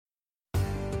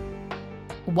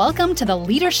Welcome to the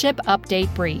Leadership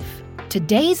Update Brief.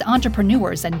 Today's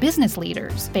entrepreneurs and business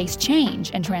leaders face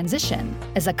change and transition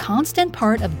as a constant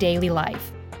part of daily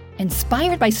life.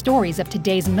 Inspired by stories of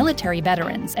today's military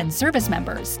veterans and service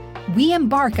members, we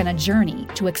embark on a journey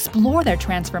to explore their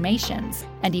transformations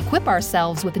and equip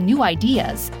ourselves with new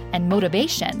ideas and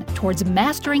motivation towards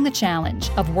mastering the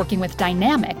challenge of working with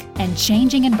dynamic and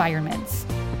changing environments.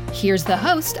 Here's the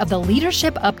host of the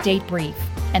Leadership Update Brief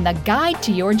and the guide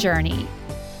to your journey,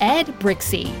 Ed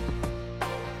Brixey.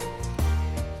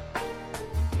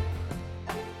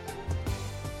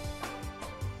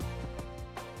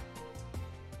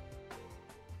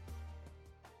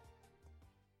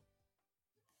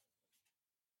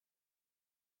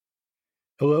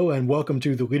 Hello and welcome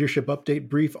to the Leadership Update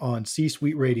Brief on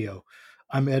C-Suite Radio.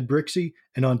 I'm Ed Brixey,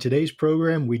 and on today's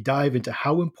program, we dive into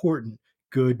how important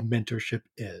good mentorship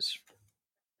is.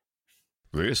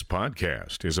 This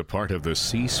podcast is a part of the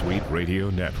C-Suite Radio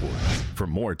Network. For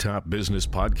more top business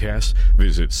podcasts,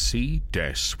 visit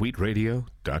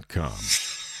c-suiteradio.com.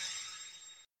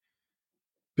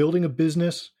 Building a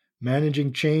business,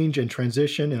 managing change and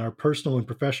transition in our personal and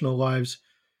professional lives,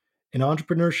 and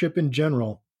entrepreneurship in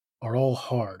general are all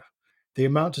hard. They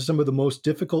amount to some of the most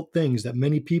difficult things that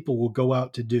many people will go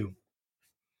out to do.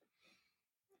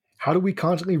 How do we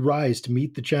constantly rise to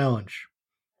meet the challenge?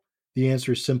 The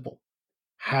answer is simple.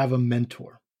 Have a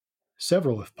mentor.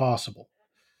 Several if possible.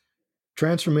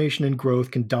 Transformation and growth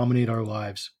can dominate our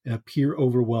lives and appear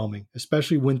overwhelming,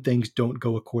 especially when things don't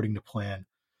go according to plan.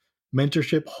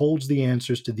 Mentorship holds the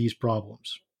answers to these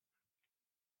problems.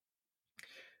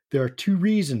 There are two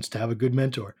reasons to have a good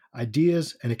mentor: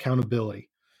 ideas and accountability.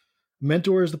 A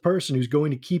mentor is the person who's going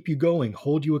to keep you going,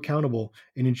 hold you accountable,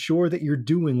 and ensure that you're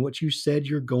doing what you said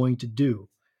you're going to do.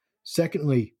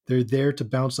 Secondly, they're there to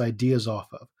bounce ideas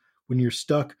off of. When you're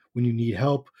stuck, when you need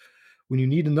help, when you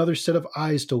need another set of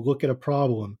eyes to look at a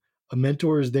problem, a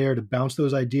mentor is there to bounce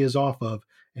those ideas off of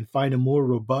and find a more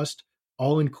robust,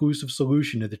 all-inclusive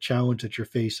solution to the challenge that you're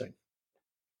facing.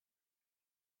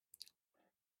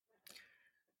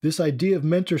 This idea of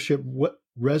mentorship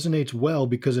resonates well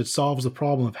because it solves the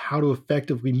problem of how to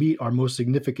effectively meet our most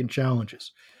significant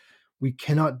challenges. We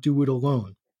cannot do it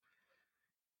alone.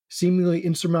 Seemingly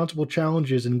insurmountable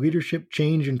challenges in leadership,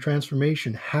 change, and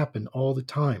transformation happen all the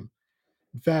time.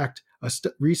 In fact, a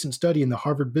recent study in the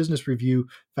Harvard Business Review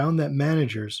found that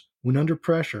managers, when under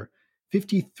pressure,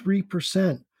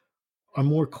 53% are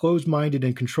more closed-minded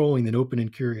and controlling than open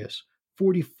and curious.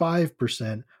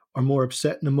 45% are more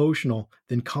upset and emotional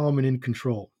than calm and in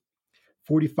control.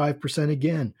 45%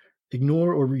 again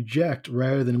ignore or reject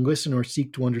rather than listen or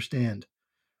seek to understand.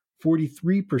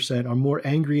 43% are more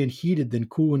angry and heated than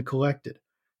cool and collected.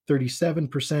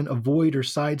 37% avoid or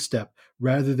sidestep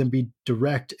rather than be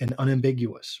direct and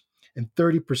unambiguous. And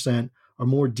 30% are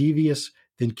more devious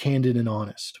than candid and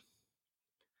honest.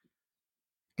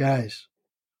 Guys,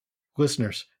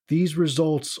 listeners, these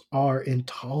results are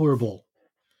intolerable.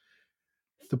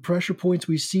 The pressure points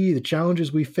we see, the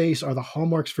challenges we face are the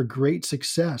hallmarks for great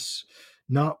success,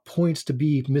 not points to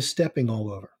be misstepping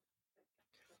all over.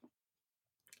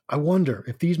 I wonder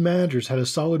if these managers had a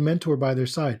solid mentor by their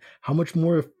side, how much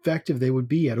more effective they would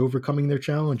be at overcoming their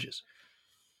challenges.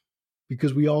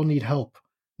 Because we all need help.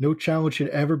 No challenge should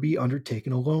ever be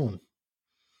undertaken alone.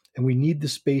 And we need the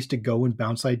space to go and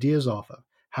bounce ideas off of,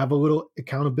 have a little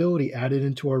accountability added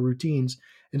into our routines,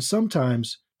 and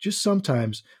sometimes, just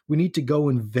sometimes, we need to go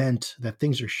and vent that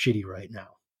things are shitty right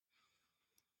now.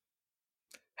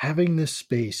 Having this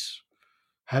space,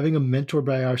 having a mentor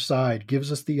by our side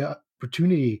gives us the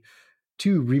opportunity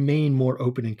to remain more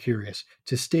open and curious,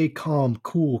 to stay calm,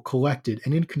 cool, collected,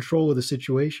 and in control of the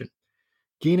situation.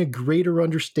 Gain a greater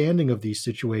understanding of these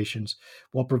situations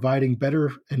while providing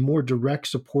better and more direct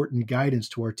support and guidance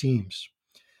to our teams.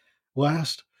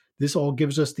 Last, this all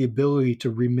gives us the ability to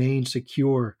remain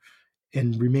secure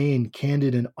and remain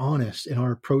candid and honest in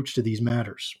our approach to these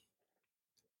matters.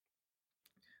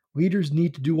 Leaders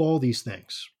need to do all these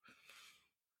things.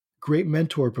 Great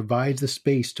mentor provides the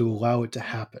space to allow it to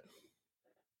happen.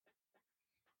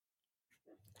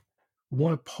 We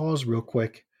want to pause real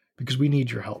quick because we need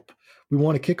your help. We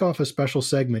want to kick off a special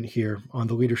segment here on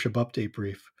the Leadership Update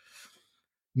Brief.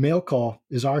 Mail Call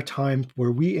is our time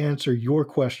where we answer your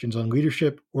questions on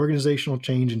leadership, organizational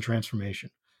change, and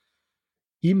transformation.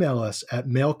 Email us at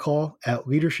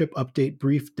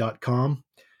mailcall@leadershipupdatebrief.com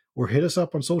or hit us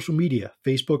up on social media,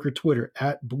 Facebook or Twitter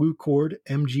at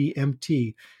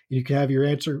BlueCordMGMT, and you can have your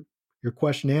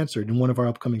question answered in one of our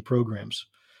upcoming programs.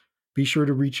 Be sure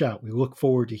to reach out. We look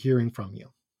forward to hearing from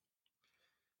you.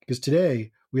 Because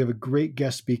today, we have a great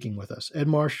guest speaking with us. Ed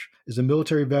Marsh is a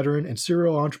military veteran and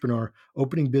serial entrepreneur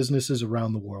opening businesses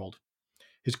around the world.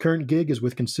 His current gig is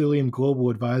with Consilium Global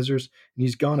Advisors, and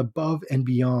he's gone above and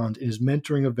beyond in his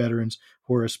mentoring of veterans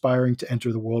who are aspiring to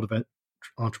enter the world of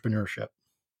entrepreneurship.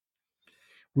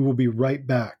 We will be right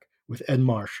back with Ed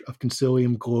Marsh of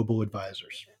Consilium Global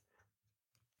Advisors.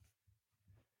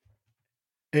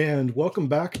 And welcome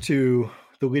back to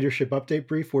the Leadership Update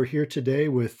Brief. We're here today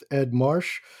with Ed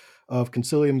Marsh of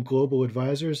Consilium Global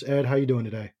Advisors. Ed, how are you doing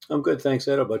today? I'm good, thanks,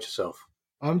 Ed. How about yourself?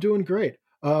 I'm doing great.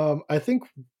 I think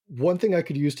one thing I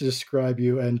could use to describe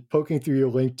you, and poking through your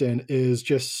LinkedIn, is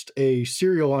just a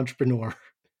serial entrepreneur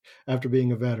after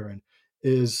being a veteran.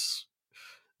 Is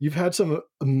you've had some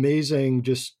amazing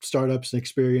just startups and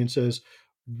experiences.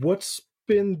 What's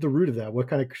been the root of that? What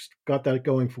kind of got that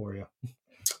going for you?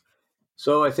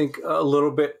 So I think a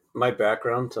little bit my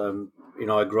background.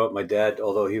 I grew up. My dad,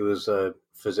 although he was a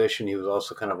physician, he was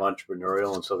also kind of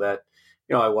entrepreneurial, and so that,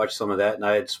 I watched some of that. And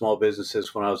I had small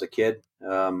businesses when I was a kid.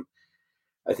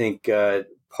 I think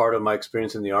part of my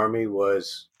experience in the Army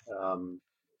was,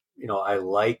 I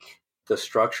like the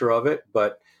structure of it,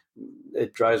 but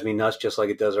it drives me nuts, just like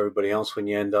it does everybody else, when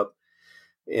you end up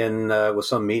in with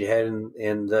some meathead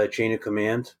in the chain of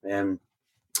command. And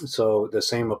so the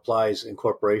same applies in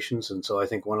corporations. And so I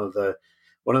think one of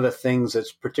the things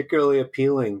that's particularly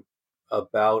appealing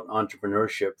about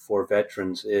entrepreneurship for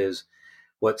veterans is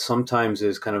what sometimes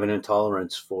is kind of an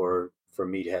intolerance for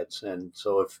meatheads. And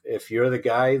so if you're the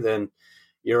guy, then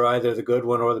you're either the good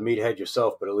one or the meathead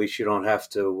yourself, but at least you don't have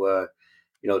to,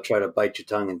 try to bite your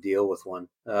tongue and deal with one.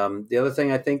 The other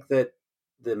thing I think that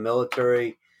the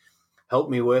military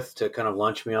helped me with to kind of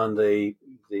launch me on the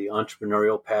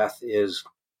entrepreneurial path is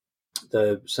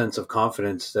the sense of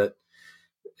confidence that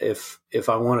if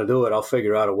I want to do it, I'll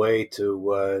figure out a way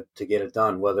to get it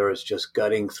done, whether it's just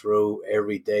gutting through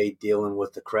every day, dealing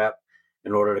with the crap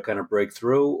in order to kind of break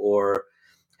through, or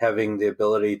having the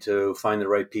ability to find the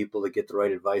right people to get the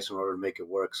right advice in order to make it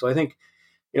work. So I think,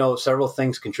 several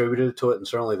things contributed to it, and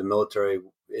certainly the military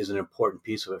is an important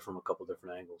piece of it from a couple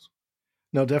different angles.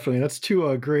 No, definitely. That's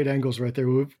two great angles right there.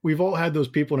 We've all had those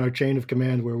people in our chain of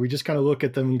command where we just kind of look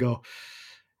at them and go,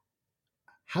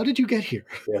 how did you get here?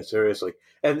 Yeah, seriously.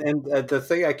 And the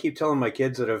thing I keep telling my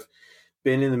kids that have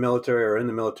been in the military or in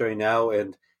the military now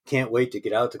and can't wait to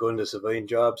get out to go into civilian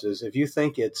jobs is, if you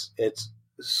think it's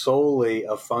solely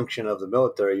a function of the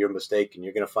military, you're mistaken.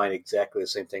 You're going to find exactly the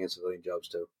same thing in civilian jobs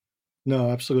too. No,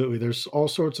 absolutely. There's all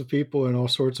sorts of people and all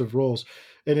sorts of roles.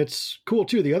 And it's cool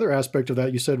too. The other aspect of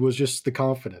that you said was just the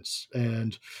confidence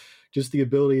and just the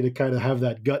ability to kind of have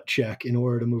that gut check in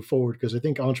order to move forward. Because I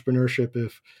think entrepreneurship,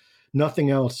 if nothing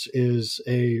else, is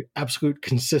a absolute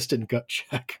consistent gut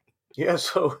check. Yeah.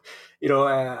 So,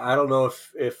 I don't know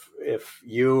if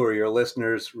you or your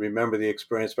listeners remember the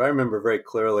experience, but I remember very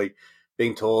clearly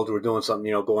being told we're doing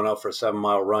something, going out for a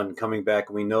 7-mile run, coming back,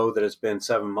 and we know that it's been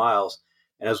 7 miles.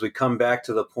 And as we come back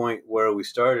to the point where we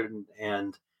started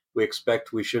and we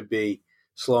expect we should be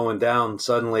slowing down,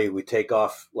 suddenly we take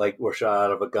off like we're shot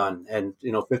out of a gun. And,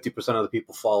 50% of the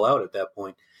people fall out at that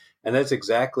point. And that's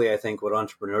exactly, I think, what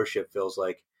entrepreneurship feels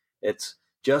like. It's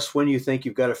just when you think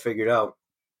you've got it figured out,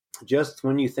 just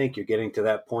when you think you're getting to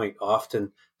that point,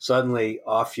 often suddenly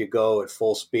off you go at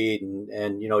full speed.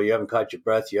 And you haven't caught your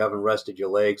breath, you haven't rested your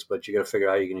legs, but you got to figure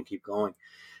out how you're going to keep going.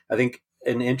 I think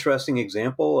an interesting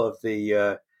example of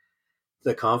the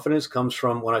confidence comes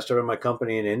from when I started my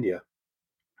company in India.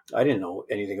 I didn't know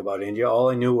anything about India. All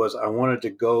I knew was I wanted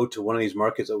to go to one of these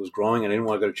markets that was growing. I didn't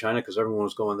want to go to China because everyone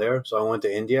was going there. So I went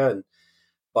to India and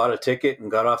bought a ticket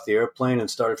and got off the airplane and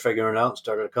started figuring it out and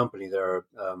started a company there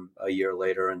a year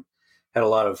later, and had a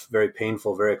lot of very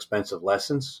painful, very expensive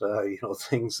lessons,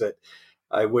 things that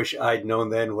I wish I'd known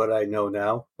then what I know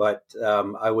now. But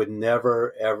I would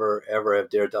never, ever, ever have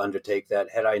dared to undertake that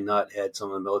had I not had some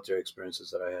of the military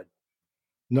experiences that I had.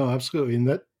 No, absolutely.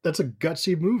 And that's a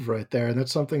gutsy move right there. And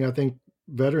that's something I think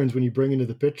veterans, when you bring into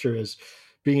the picture, is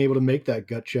being able to make that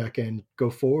gut check and go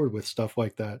forward with stuff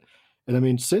like that. And I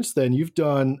mean, since then, you've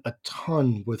done a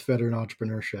ton with veteran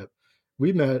entrepreneurship.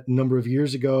 We met a number of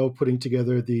years ago, putting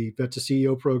together the Vet to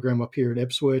CEO program up here in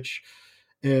Ipswich.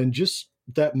 And just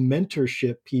that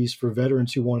mentorship piece for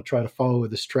veterans who want to try to follow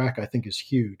this track, I think, is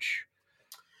huge.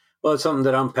 Well, it's something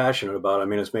that I'm passionate about. I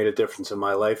mean, it's made a difference in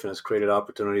my life and it's created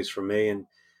opportunities for me. And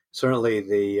certainly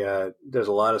there's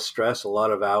a lot of stress, a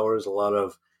lot of hours, a lot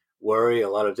of worry, a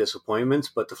lot of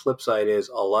disappointments. But the flip side is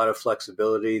a lot of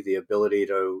flexibility, the ability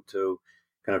to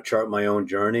kind of chart my own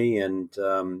journey. And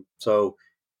so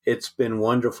it's been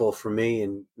wonderful for me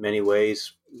in many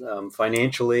ways,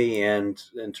 financially and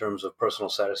in terms of personal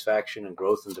satisfaction and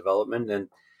growth and development. And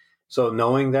so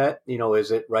knowing that,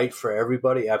 is it right for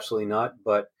everybody? Absolutely not.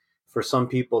 But for some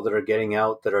people that are getting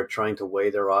out, that are trying to weigh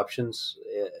their options,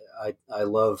 I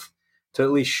love to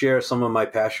at least share some of my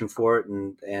passion for it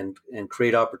and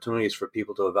create opportunities for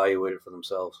people to evaluate it for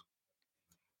themselves.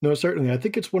 No, certainly. I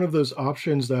think it's one of those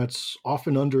options that's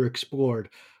often underexplored.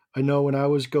 I know when I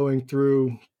was going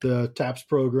through the TAPS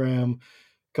program,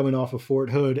 coming off of Fort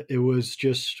Hood, it was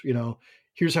just,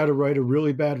 here's how to write a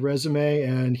really bad resume,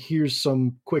 and here's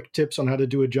some quick tips on how to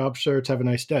do a job search. Have a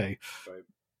nice day. Right.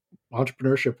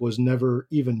 Entrepreneurship was never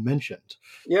even mentioned.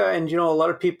 Yeah, and a lot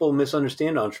of people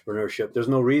misunderstand entrepreneurship. There's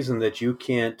no reason that you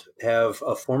can't have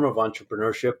a form of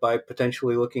entrepreneurship by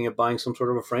potentially looking at buying some sort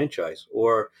of a franchise.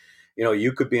 Or,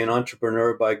 you could be an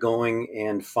entrepreneur by going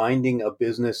and finding a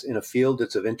business in a field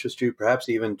that's of interest to you, perhaps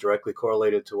even directly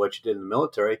correlated to what you did in the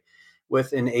military,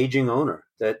 with an aging owner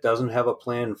that doesn't have a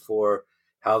plan for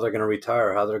how they're going to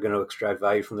retire, how they're going to extract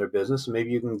value from their business. And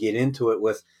maybe you can get into it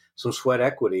with some sweat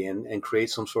equity and create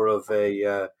some sort of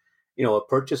a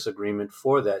purchase agreement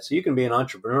for that. So you can be an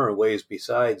entrepreneur in ways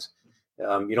besides,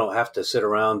 you don't have to sit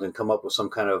around and come up with some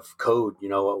kind of code, at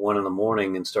 1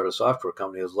 a.m. and start a software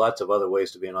company. There's lots of other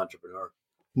ways to be an entrepreneur.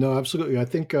 No, absolutely. I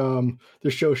think the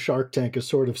show Shark Tank has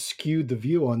sort of skewed the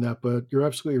view on that, but you're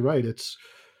absolutely right.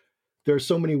 There are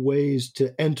so many ways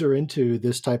to enter into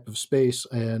this type of space.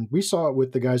 And we saw it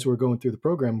with the guys who are going through the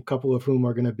program, a couple of whom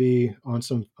are going to be on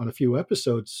a few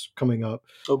episodes coming up.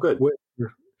 Oh, good. Where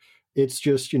it's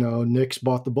just, Nick's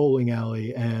bought the bowling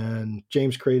alley and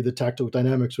James created the tactical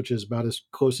dynamics, which is about as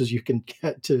close as you can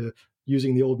get to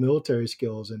using the old military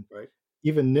skills. And right.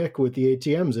 Even Nick with the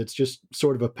ATMs, it's just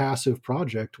sort of a passive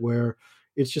project where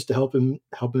it's just to help him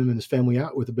and his family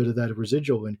out with a bit of that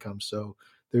residual income. So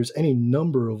there's any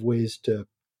number of ways to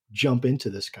jump into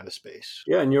this kind of space.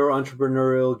 Yeah, and your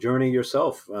entrepreneurial journey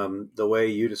yourself, the way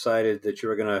you decided that you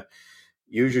were going to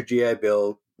use your GI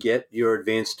Bill, get your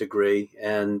advanced degree,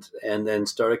 and then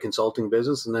start a consulting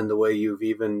business, and then the way you've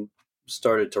even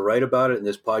started to write about it in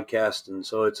this podcast. And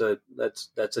so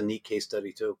that's a neat case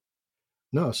study too.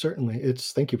 No, certainly.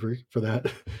 Thank you for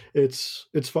that. It's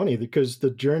funny because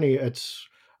the journey,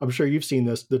 I'm sure you've seen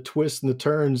this, the twists and the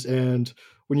turns. And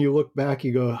when you look back,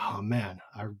 you go, oh man,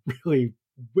 I really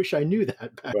wish I knew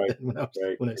that back right. then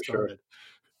when I started.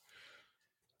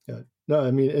 Sure. Yeah. No,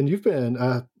 I mean, and you've been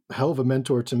a hell of a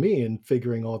mentor to me in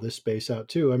figuring all this space out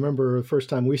too. I remember the first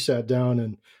time we sat down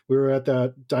and we were at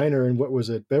that diner in, what was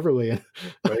it, Beverly, and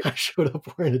right. I showed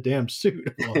up wearing a damn suit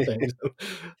of all things.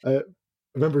 I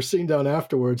remember sitting down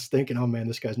afterwards thinking, oh man,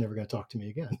 this guy's never going to talk to me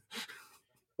again.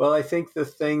 Well, I think the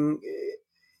thing,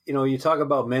 you talk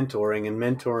about mentoring, and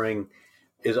mentoring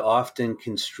is often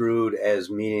construed as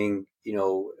meaning,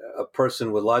 a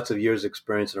person with lots of years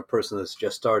experience and a person that's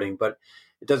just starting, but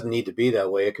it doesn't need to be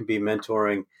that way. It can be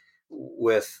mentoring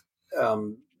with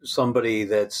somebody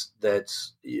that's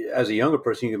as a younger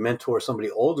person, you can mentor somebody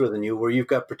older than you where you've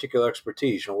got particular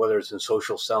expertise, whether it's in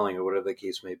social selling or whatever the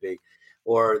case may be.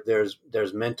 Or there's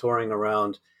mentoring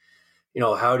around,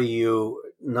 how do you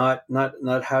not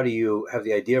how do you have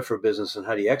the idea for a business and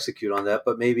how do you execute on that,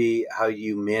 but maybe how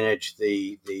you manage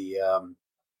the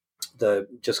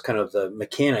just kind of the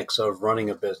mechanics of running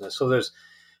a business. So there's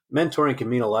mentoring can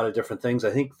mean a lot of different things.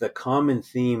 I think the common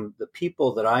theme, the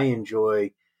people that I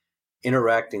enjoy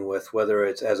interacting with, whether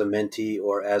it's as a mentee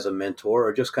or as a mentor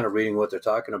or just kind of reading what they're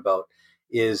talking about,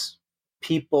 is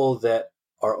people that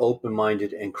are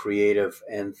open-minded and creative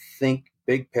and think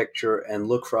big picture and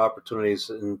look for opportunities,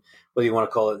 and whether you want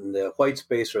to call it in the white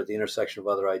space or at the intersection of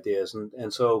other ideas.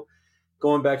 And so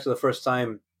going back to the first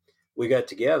time we got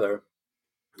together,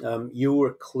 you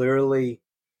were clearly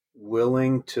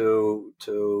willing to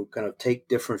kind of take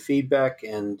different feedback,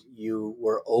 and you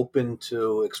were open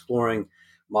to exploring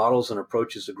models and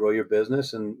approaches to grow your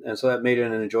business. And so that made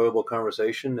it an enjoyable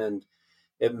conversation, and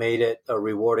it made it a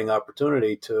rewarding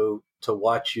opportunity to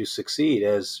watch you succeed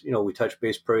as, we touch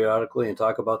base periodically and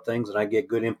talk about things, and I get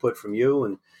good input from you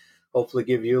and hopefully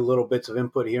give you little bits of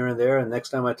input here and there. And next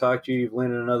time I talk to you, you've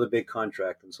landed another big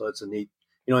contract. And so it's a neat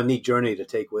journey to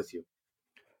take with you.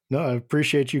 No, I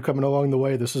appreciate you coming along the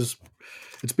way. It's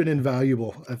been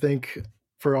invaluable. I think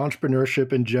for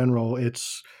entrepreneurship in general,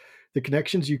 it's the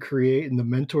connections you create and the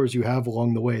mentors you have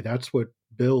along the way. That's what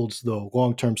builds the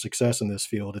long-term success in this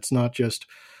field. It's not just,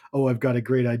 oh, I've got a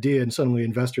great idea and suddenly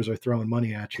investors are throwing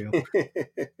money at you.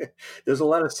 There's a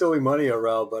lot of silly money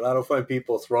around, but I don't find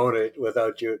people throwing it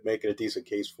without you making a decent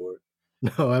case for it.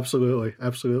 No, absolutely.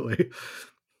 Absolutely.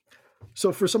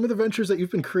 So for some of the ventures that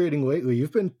you've been creating lately,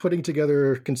 you've been putting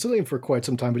together Consilium for quite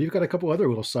some time, but you've got a couple other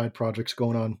little side projects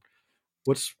going on.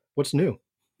 What's new?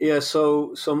 Yeah,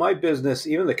 so my business,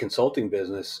 even the consulting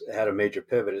business, had a major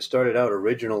pivot. It started out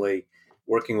originally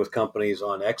working with companies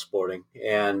on exporting,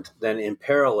 and then in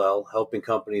parallel, helping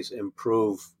companies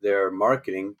improve their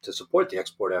marketing to support the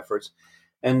export efforts.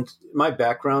 And my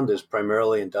background is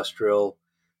primarily industrial,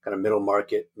 kind of middle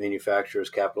market manufacturers,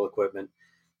 capital equipment.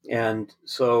 And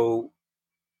so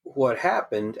what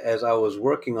happened as I was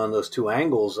working on those two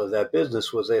angles of that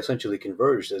business was they essentially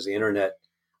converged as the internet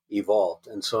evolved.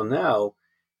 And so now,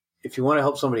 if you want to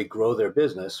help somebody grow their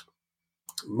business,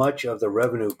 much of the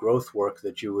revenue growth work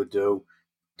that you would do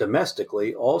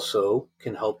domestically also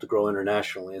can help to grow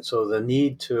internationally. And so the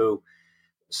need to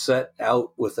set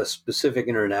out with a specific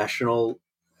international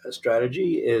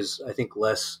strategy is, I think,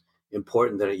 less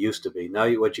important than it used to be. Now,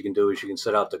 what you can do is you can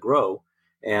set out to grow,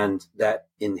 and that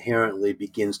inherently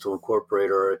begins to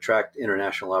incorporate or attract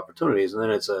international opportunities. And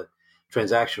then it's a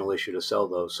transactional issue to sell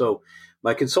those. So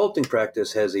my consulting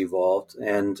practice has evolved,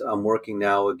 and I'm working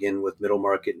now again with middle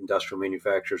market industrial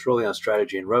manufacturers, really on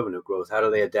strategy and revenue growth. How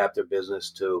do they adapt their business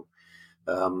to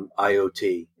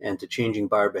IoT and to changing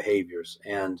buyer behaviors,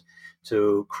 and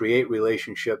to create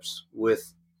relationships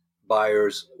with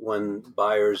buyers when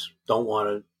buyers don't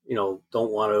want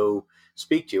to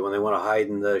speak to you, when they want to hide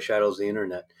in the shadows of the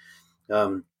internet.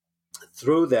 Um,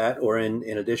 Through that, or in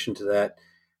addition to that,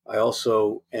 I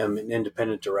also am an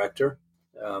independent director.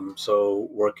 So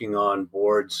working on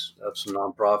boards of some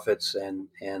nonprofits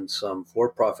and some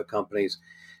for-profit companies,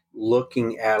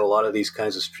 looking at a lot of these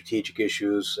kinds of strategic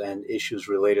issues and issues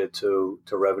related to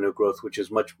revenue growth, which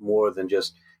is much more than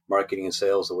just marketing and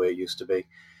sales the way it used to be.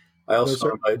 I No, also,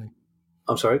 certainly.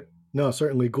 I'm sorry. No,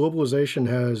 certainly.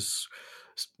 The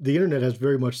internet has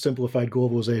very much simplified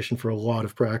globalization for a lot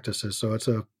of practices. So it's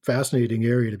a fascinating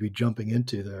area to be jumping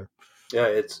into there. Yeah,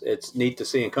 it's neat to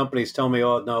see. And companies tell me,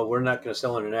 "Oh no, we're not going to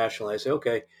sell internationally." I say,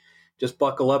 "Okay, just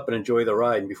buckle up and enjoy the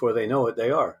ride." And before they know it,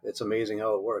 they are. It's amazing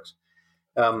how it works.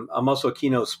 I'm also a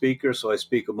keynote speaker, so I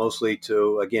speak mostly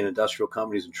to, again, industrial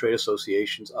companies and trade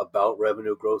associations about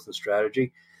revenue growth and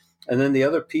strategy. And then the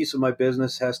other piece of my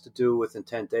business has to do with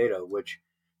intent data, which,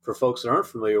 for folks that aren't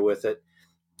familiar with it,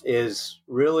 is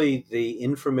really the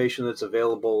information that's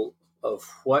available of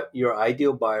what your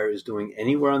ideal buyer is doing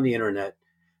anywhere on the internet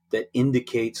that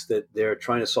indicates that they're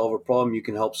trying to solve a problem you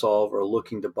can help solve, or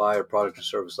looking to buy a product or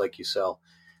service like you sell.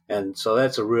 And so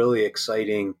that's a really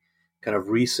exciting kind of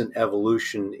recent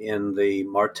evolution in the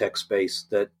MarTech space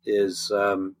that is,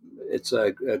 it's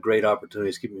a great opportunity.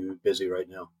 It's keeping me busy right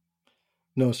now.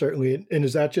 No, certainly. And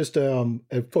is that just a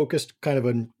focused kind of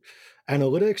an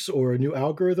analytics or a new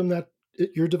algorithm that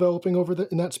you're developing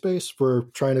in that space for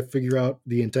trying to figure out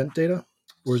the intent data?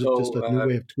 Or is it just So a new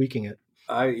way of tweaking it?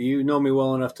 you know me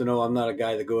well enough to know I'm not a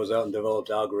guy that goes out and develops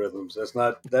algorithms. That's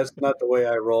not the way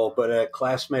I roll. But a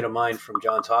classmate of mine from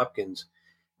Johns Hopkins,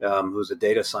 who's a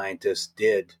data scientist,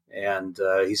 did, and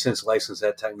he's since licensed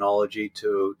that technology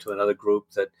to another group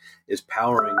that is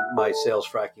powering my sales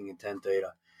tracking intent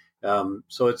data.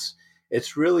 So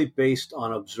it's really based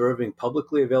on observing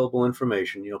publicly available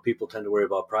information. You know, people tend to worry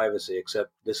about privacy,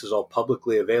 except this is all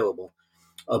publicly available.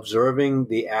 Observing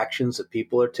the actions that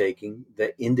people are taking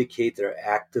that indicate they're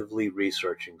actively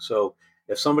researching. So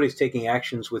if somebody's taking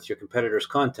actions with your competitor's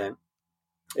content,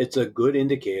 it's a good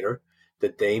indicator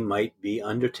that they might be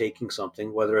undertaking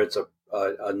something, whether it's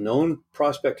a known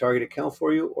prospect target account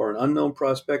for you, or an unknown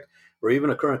prospect, or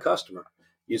even a current customer.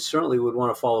 You certainly would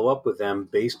want to follow up with them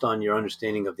based on your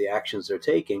understanding of the actions they're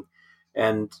taking,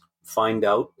 and find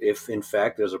out if in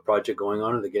fact there's a project going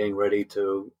on and they're getting ready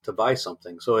to buy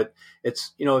something. So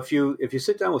it's if you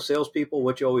sit down with salespeople,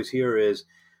 what you always hear is,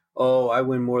 "Oh, I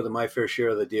win more than my fair share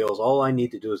of the deals. All I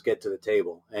need to do is get to the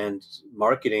table." And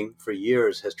marketing for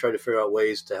years has tried to figure out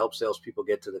ways to help salespeople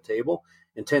get to the table.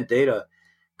 Intent data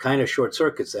kind of short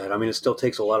circuits that. I mean, it still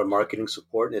takes a lot of marketing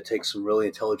support, and it takes some really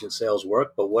intelligent sales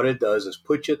work. But what it does is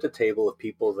put you at the table of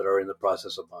people that are in the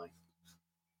process of buying.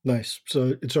 Nice.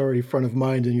 So it's already front of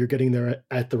mind and you're getting there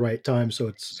at the right time. So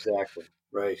Exactly.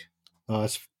 Right.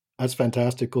 that's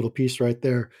fantastic little piece right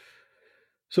there.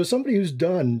 So somebody who's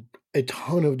done a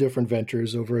ton of different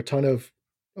ventures over a ton of,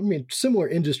 similar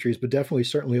industries, but definitely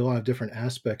certainly a lot of different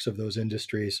aspects of those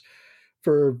industries.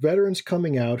 For veterans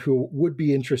coming out who would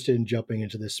be interested in jumping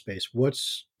into this space,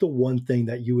 what's the one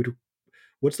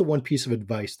piece of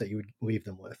advice that you would leave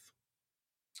them with?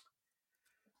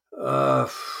 Uh,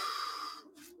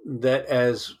 that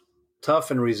as tough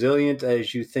and resilient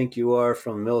as you think you are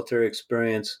from military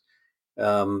experience,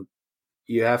 um,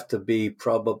 you have to be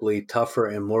probably tougher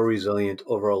and more resilient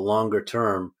over a longer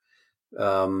term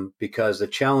because the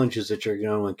challenges that you're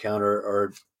going to encounter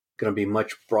are going to be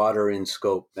much broader in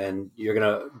scope, and you're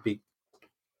going to be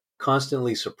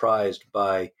constantly surprised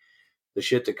by the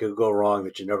shit that could go wrong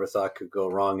that you never thought could go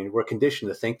wrong. And we're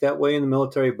conditioned to think that way in the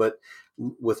military, but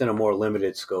within a more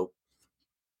limited scope.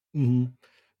 Mm-hmm.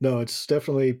 No, it's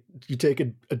definitely, you take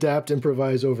it, adapt,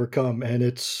 improvise, overcome, and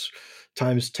it's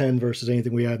times 10 versus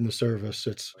anything we had in the service.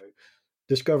 It's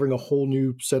discovering a whole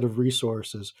new set of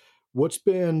resources. What's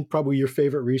been probably your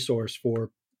favorite resource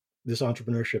for this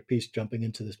entrepreneurship piece, jumping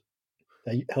into this,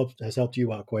 that has helped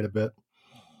you out quite a bit?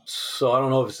 So I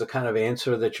don't know if it's the kind of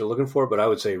answer that you're looking for, but I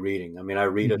would say reading. I mean, I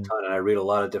read a ton, and I read a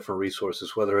lot of different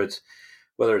resources, whether it's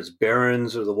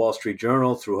Barron's or the Wall Street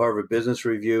Journal, through Harvard Business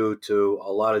Review, to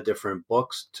a lot of different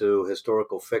books, to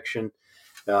historical fiction.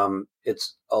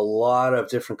 It's a lot of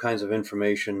different kinds of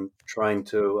information trying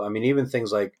to, I mean, even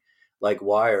things like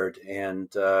Wired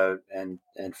and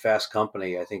Fast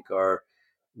Company, I think, are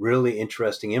really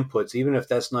interesting inputs, even if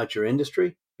that's not your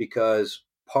industry, because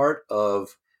part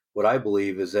of what I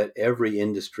believe is that every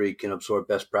industry can absorb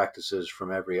best practices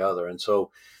from every other. And so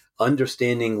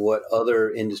understanding what other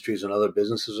industries and other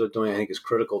businesses are doing, I think, is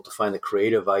critical to find the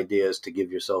creative ideas to give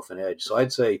yourself an edge. So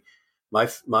I'd say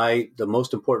the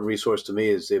most important resource to me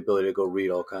is the ability to go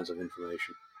read all kinds of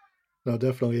information. No,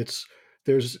 definitely.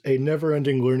 There's a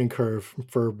never-ending learning curve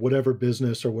for whatever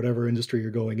business or whatever industry you're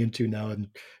going into now, and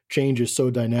change is so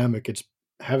dynamic. It's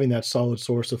having that solid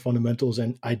source of fundamentals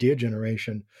and idea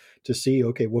generation to see,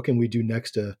 okay, what can we do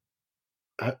next to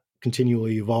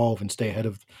continually evolve and stay ahead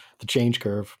of the change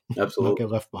curve, Absolutely. not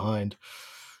get left behind.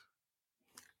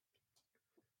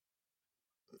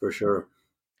 For sure.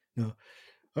 No.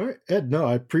 All right, Ed, no,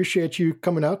 I appreciate you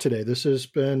coming out today. This has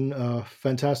been a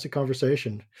fantastic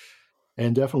conversation,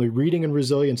 and definitely reading and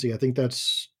resiliency. I think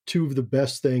that's two of the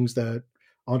best things that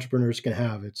entrepreneurs can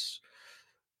have. It's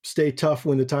stay tough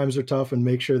when the times are tough, and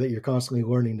make sure that you're constantly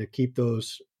learning to keep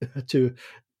those to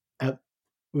at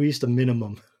least a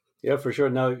minimum. Yeah, for sure.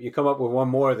 Now you come up with one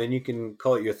more, then you can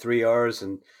call it your 3 R's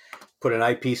and put an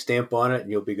IP stamp on it,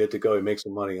 and you'll be good to go and make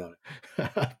some money on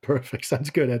it. Perfect. Sounds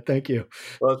good, Ed. Thank you.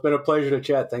 Well, it's been a pleasure to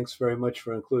chat. Thanks very much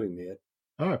for including me, Ed.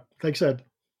 All right. Thanks, Ed.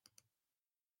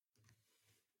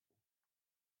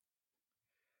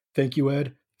 Thank you,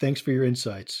 Ed. Thanks for your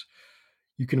insights.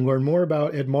 You can learn more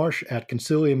about Ed Marsh at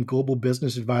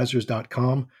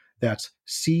consiliumglobalbusinessadvisors.com. That's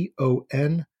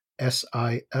CONSILIUM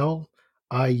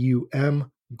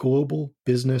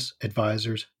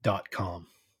globalbusinessadvisors.com.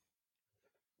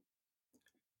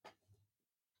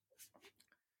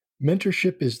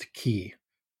 Mentorship is the key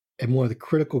and one of the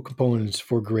critical components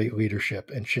for great leadership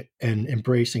and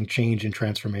embracing change and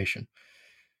transformation.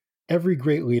 Every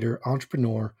great leader,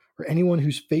 entrepreneur, or anyone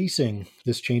who's facing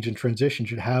this change and transition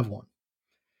should have one,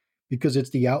 because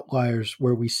it's the outliers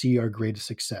where we see our greatest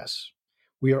success.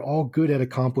 We are all good at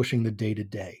accomplishing the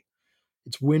day-to-day.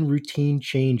 It's when routine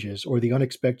changes or the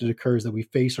unexpected occurs that we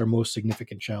face our most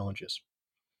significant challenges.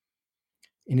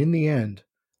 And in the end,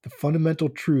 the fundamental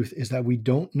truth is that we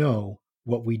don't know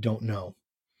what we don't know.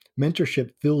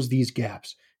 Mentorship fills these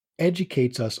gaps,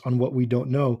 educates us on what we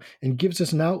don't know, and gives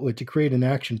us an outlet to create an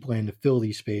action plan to fill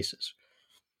these spaces.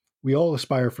 We all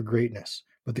aspire for greatness,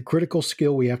 but the critical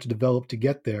skill we have to develop to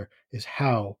get there is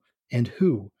how and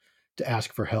who to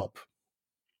ask for help.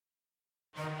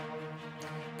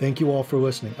 Thank you all for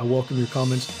listening. I welcome your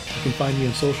comments. You can find me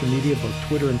on social media, both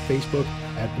Twitter and Facebook,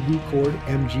 at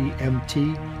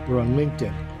BlueCordMGMT, or on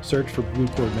LinkedIn. Search for Blue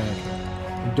Cord Management.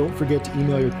 And don't forget to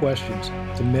email your questions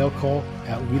to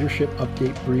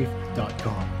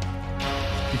mailcall@leadershipupdatebrief.com.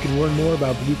 You can learn more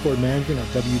about Blue Cord Management at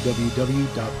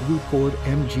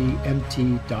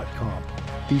www.bluecordmgmt.com.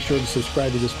 Be sure to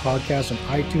subscribe to this podcast on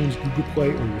iTunes, Google Play,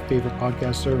 or your favorite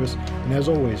podcast service. And as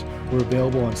always, we're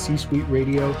available on C-Suite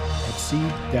Radio at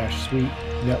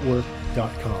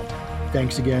c-suitenetwork.com.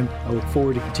 Thanks again. I look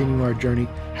forward to continuing our journey.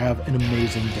 Have an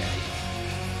amazing day.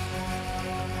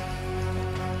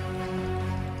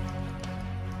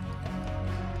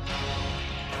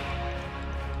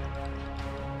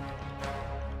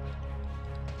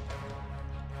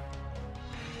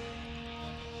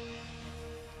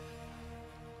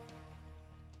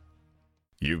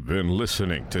 You've been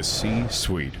listening to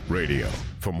C-Suite Radio.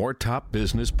 For more top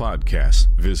business podcasts,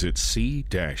 visit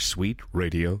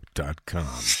c-suiteradio.com.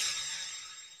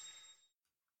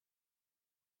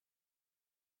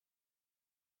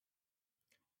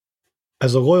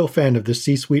 As a loyal fan of this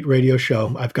C-Suite Radio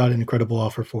show, I've got an incredible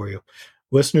offer for you.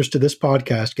 Listeners to this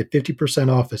podcast get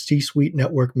 50% off a C-Suite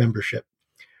Network membership.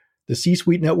 The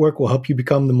C-Suite Network will help you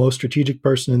become the most strategic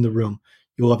person in the room.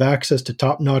 You will have access to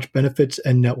top-notch benefits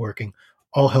and networking,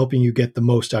 all helping you get the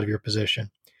most out of your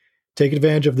position. Take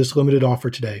advantage of this limited offer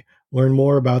today. Learn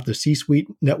more about the C-Suite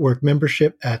Network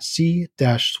membership at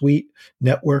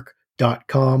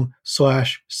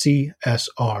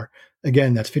c-suitenetwork.com/CSR.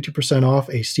 Again, that's 50% off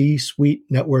a C-Suite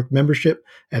Network membership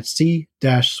at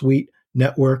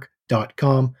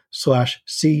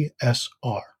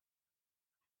c-suitenetwork.com/CSR.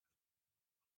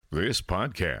 This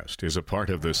podcast is a part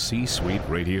of the C-Suite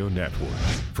Radio Network.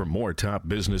 For more top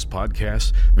business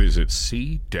podcasts, visit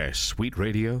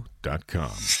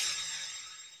c-suiteradio.com.